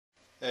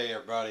Hey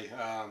everybody,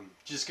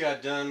 just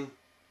got done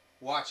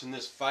watching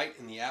this fight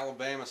in the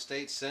Alabama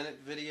State Senate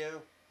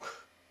video.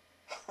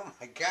 Oh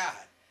my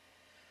God.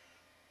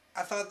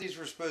 I thought these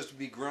were supposed to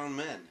be grown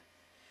men.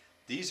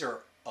 These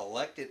are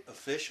elected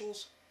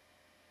officials?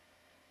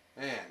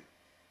 Man,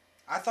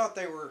 I thought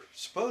they were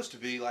supposed to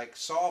be like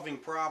solving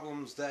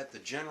problems that the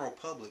general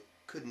public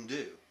couldn't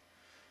do.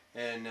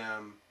 And,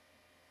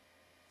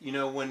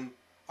 when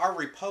our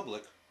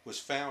republic was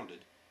founded,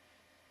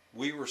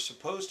 we were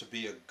supposed to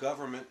be a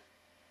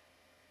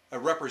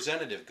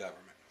representative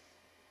government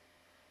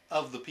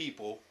of the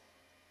people,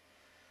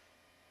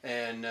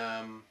 and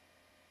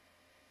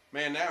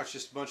man, now it's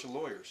just a bunch of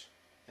lawyers,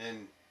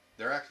 and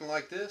they're acting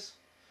like this.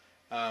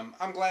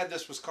 I'm glad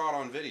this was caught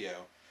on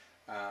video,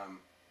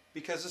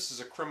 because this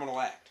is a criminal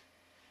act,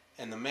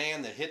 and the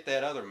man that hit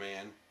that other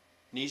man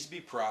needs to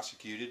be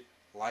prosecuted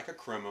like a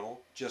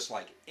criminal, just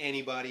like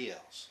anybody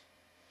else.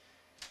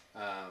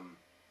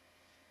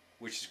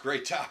 Which is a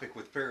great topic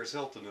with Paris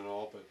Hilton and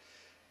all, but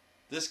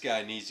this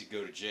guy needs to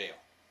go to jail.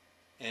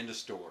 End of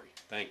story.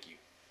 Thank you.